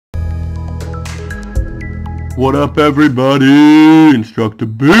What up, everybody?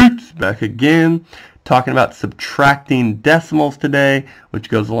 InstructaBeats back again, talking about subtracting decimals today, which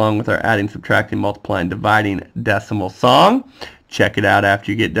goes along with our adding, subtracting, multiplying, dividing decimal song. Check it out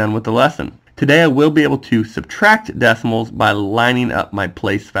after you get done with the lesson. Today I will be able to subtract decimals by lining up my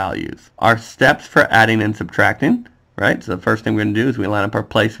place values. Our steps for adding and subtracting, right? So the first thing we're going to do is we line up our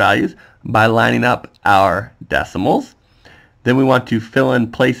place values by lining up our decimals. Then we want to fill in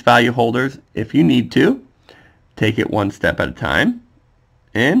place value holders if you need to. Take it one step at a time.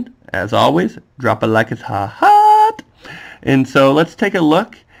 And as always, drop it like it's hot. And so let's take a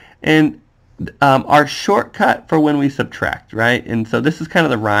look. And our shortcut for when we subtract, right? And so this is kind of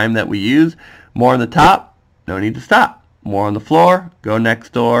the rhyme that we use. More on the top, no need to stop. More on the floor, go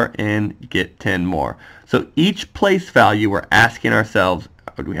next door and get 10 more. So each place value we're asking ourselves,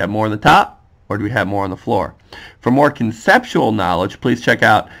 do we have more on the top or do we have more on the floor? For more conceptual knowledge, please check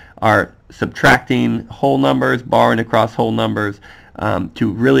out our subtracting whole numbers, borrowing across whole numbers,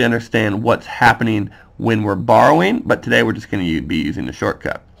 to really understand what's happening when we're borrowing. But today we're just going to be using the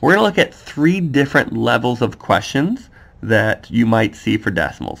shortcut. We're going to look at 3 different levels of questions that you might see for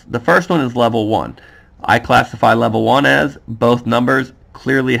decimals. The first one is level 1. I classify level 1 as both numbers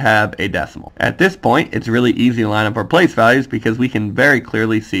clearly have a decimal. At this point, it's really easy to line up our place values because we can very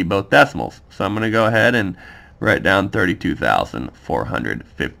clearly see both decimals. So I'm going to go ahead and write down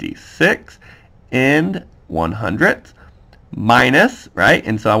 32,456 and 100ths minus, right?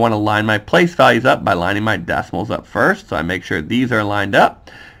 And so I want to line my place values up by lining my decimals up first. So I make sure these are lined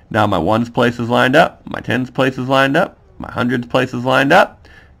up. Now my ones place is lined up, my tens place is lined up, my hundreds place is lined up,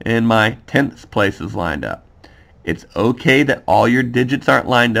 and my tenths place is lined up. It's okay that all your digits aren't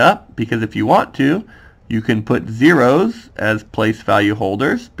lined up, because if you want to, you can put zeros as place value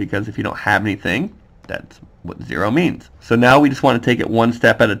holders, because if you don't have anything, that's what 0 means. So now we just want to take it one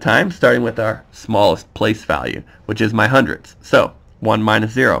step at a time, starting with our smallest place value, which is my hundreds. So 1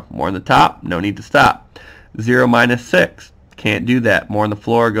 minus 0, more on the top, no need to stop. 0 minus 6, can't do that. More on the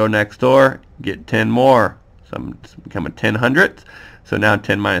floor, go next door, get 10 more. So I'm just become a 10 hundredths. So now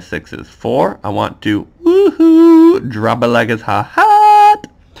 10 minus 6 is 4. I want to woohoo, drop it like it's hot.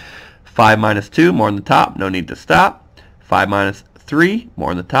 5 minus 2, more on the top, no need to stop. 5 minus 3,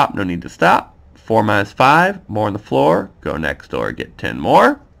 more on the top, no need to stop. 4 minus 5, more on the floor, go next door, get 10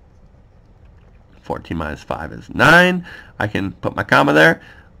 more. 14 minus 5 is 9. I can put my comma there.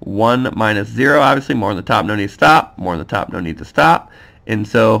 1 minus 0, obviously, more on the top, no need to stop. More on the top, no need to stop. And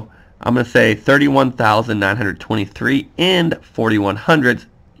so I'm going to say 31,923 and 4100ths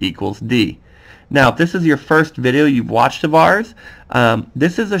equals D. Now, if this is your first video you've watched of ours,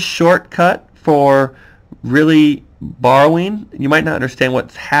 this is a shortcut for really borrowing. You might not understand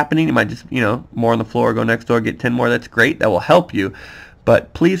what's happening. You might just, more on the floor, go next door, get 10 more. That's great. That will help you.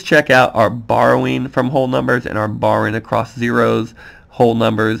 But please check out our borrowing from whole numbers and our borrowing across zeros, whole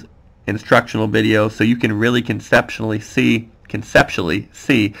numbers, instructional video, so you can really conceptually see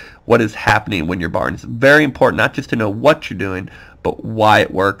what is happening when you're borrowing. It's very important not just to know what you're doing, but why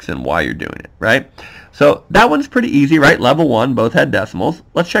it works and why you're doing it, right? So that one's pretty easy, right? Level 1, both had decimals.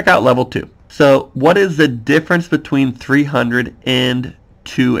 Let's check out level 2. So what is the difference between 300 and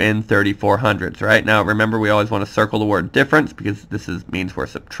 2 and 3400ths, right? Now remember, we always want to circle the word difference because this means we're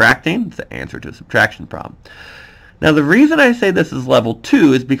subtracting. It's the answer to a subtraction problem. Now the reason I say this is level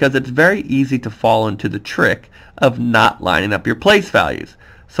 2 is because it's very easy to fall into the trick of not lining up your place values.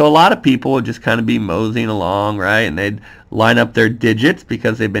 So a lot of people would just kind of be moseying along, right? And they'd line up their digits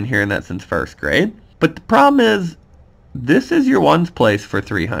because they've been hearing that since first grade. But the problem is, this is your ones place for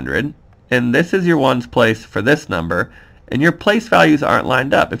 300, and this is your ones place for this number, and your place values aren't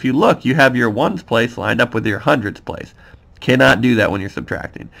lined up. If you look, you have your ones place lined up with your hundreds place. Cannot do that when you're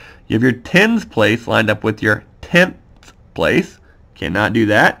subtracting. You have your tens place lined up with your tenths place. Cannot do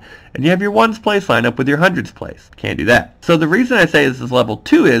that. And you have your ones place lined up with your hundreds place. Can't do that. So the reason I say this is level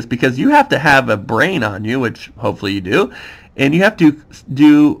 2 is because you have to have a brain on you, which hopefully you do, and you have to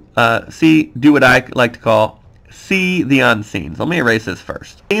do what I like to call see the unseen. So let me erase this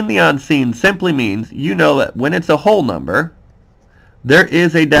first. Seeing the unseen simply means you know that when it's a whole number, there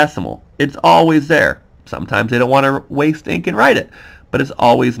is a decimal. It's always there. Sometimes they don't want to waste ink and write it, but it's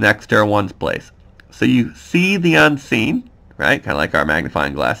always next to our ones place. So you see the unseen, right? Kind of like our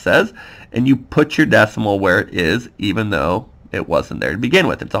magnifying glass says, and you put your decimal where it is, even though it wasn't there to begin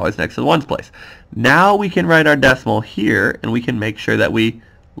with. It's always next to the ones place. Now we can write our decimal here, and we can make sure that we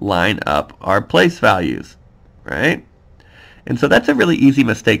line up our place values, right? And so that's a really easy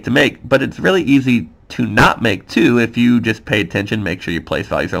mistake to make, but it's really easy to not make too if you just pay attention, make sure your place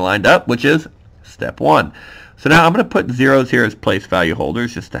values are lined up, which is step 1. So now I'm going to put zeros here as place value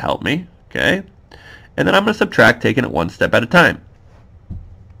holders just to help me, okay? and then I'm going to subtract, taking it one step at a time.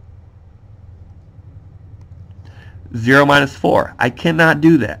 0 minus 4. I cannot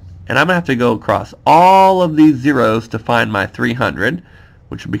do that. And I'm going to have to go across all of these zeros to find my 300,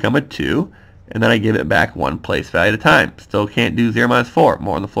 which will become a 2. And then I give it back one place value at a time. Still can't do 0 minus 4.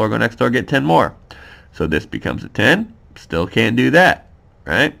 More on the floor, go next door, get 10 more. So this becomes a 10. Still can't do that,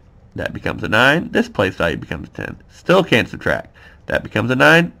 right? That becomes a 9. This place value becomes a 10. Still can't subtract. That becomes a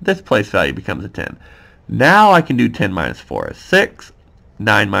 9. This place value becomes a 10. Now I can do 10 minus 4 is 6.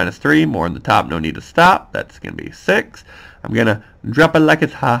 9 minus 3, more on the top, no need to stop. That's going to be 6. I'm going to drop it like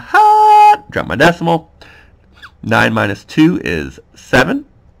it's hot. Drop my decimal. 9 minus 2 is 7.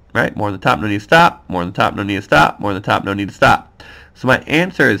 Right? More on the top, no need to stop. More on the top, no need to stop. More on the top, no need to stop. So my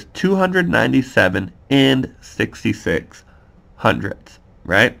answer is 297 and 66 hundredths.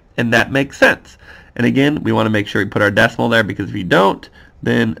 Right? And that makes sense. And again, we want to make sure we put our decimal there, because if you don't,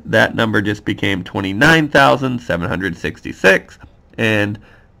 then that number just became 29,766. And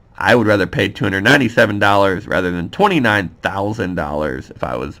I would rather pay $297 rather than $29,000 if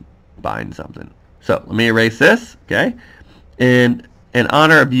I was buying something. So let me erase this, okay? In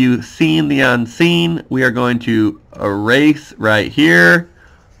honor of you seeing the unseen, we are going to erase right here.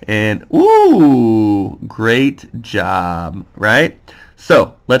 And ooh, great job, right?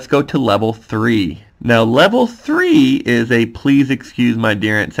 So let's go to level 3. Now level 3 is a please excuse my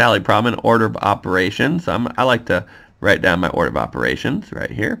dear Aunt Sally problem in order of operations. I like to write down my order of operations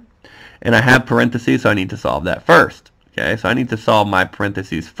right here. And I have parentheses, so I need to solve that first. Okay, so I need to solve my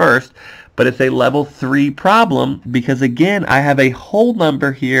parentheses first, but it's a level 3 problem because, again, I have a whole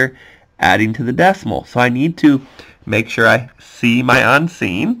number here adding to the decimal. So I need to make sure I see my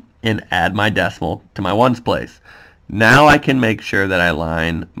unseen and add my decimal to my ones place. Now I can make sure that I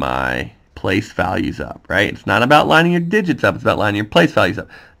line my place values up, right? It's not about lining your digits up, it's about lining your place values up.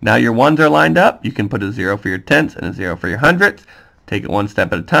 Now your ones are lined up. You can put a 0 for your tenths and a 0 for your hundredths. Take it one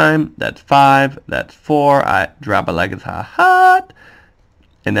step at a time. That's 5, that's 4. I drop it like it's hot.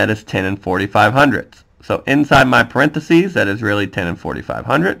 And that is 10 and 45 hundredths. So inside my parentheses, that is really 10 and 45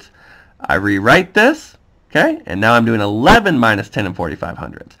 hundredths. I rewrite this, okay? And now I'm doing 11 minus 10 and 45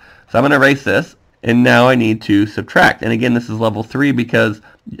 hundredths. So I'm going to erase this. And now I need to subtract. And again, this is level 3 because,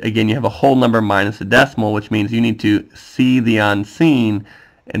 again, you have a whole number minus a decimal, which means you need to see the unseen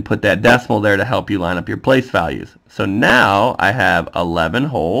and put that decimal there to help you line up your place values. So now I have 11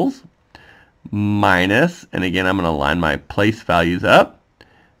 wholes minus, and again, I'm going to line my place values up.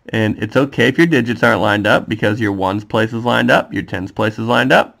 And it's okay if your digits aren't lined up because your ones place is lined up, your tens place is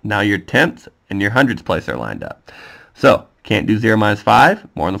lined up. Now your tenths and your hundreds place are lined up. So can't do 0 minus 5.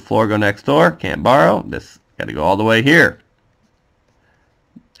 More on the floor, go next door. Can't borrow. This got to go all the way here.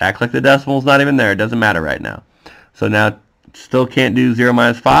 Act like the decimal's not even there. It doesn't matter right now. So now still can't do 0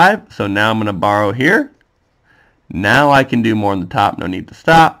 minus 5. So now I'm going to borrow here. Now I can do more on the top. No need to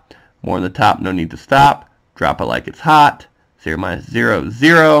stop. More on the top. No need to stop. Drop it like it's hot. 0 minus 0 is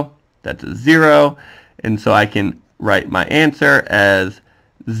 0. That's a 0. And so I can write my answer as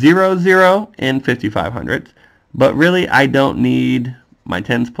 0, 0 and 55 hundredths. But really, I don't need my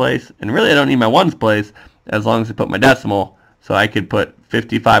tens place, and really I don't need my ones place as long as I put my decimal. So I could put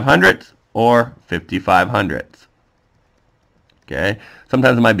 55 hundredths or 55 hundredths. Okay,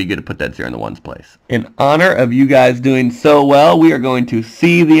 sometimes it might be good to put that 0 in the ones place. In honor of you guys doing so well, we are going to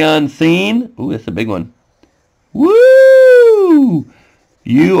see the unseen. Ooh, that's a big one. Woo!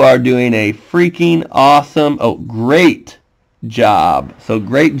 You are doing a freaking awesome, great job. So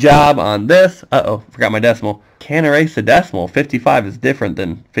great job on this. Uh-oh, forgot my decimal. Can't erase the decimal. 55 is different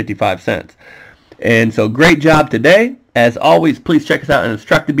than 55 cents. And so great job today. As always, please check us out on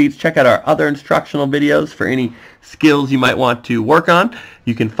InstructaBeats. Check out our other instructional videos for any skills you might want to work on.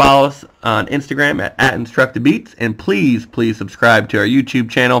 You can follow us on Instagram at InstructaBeats. And please subscribe to our YouTube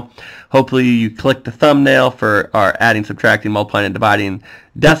channel. Hopefully you click the thumbnail for our adding, subtracting, multiplying, and dividing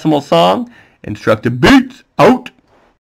decimal song. InstructaBeats out.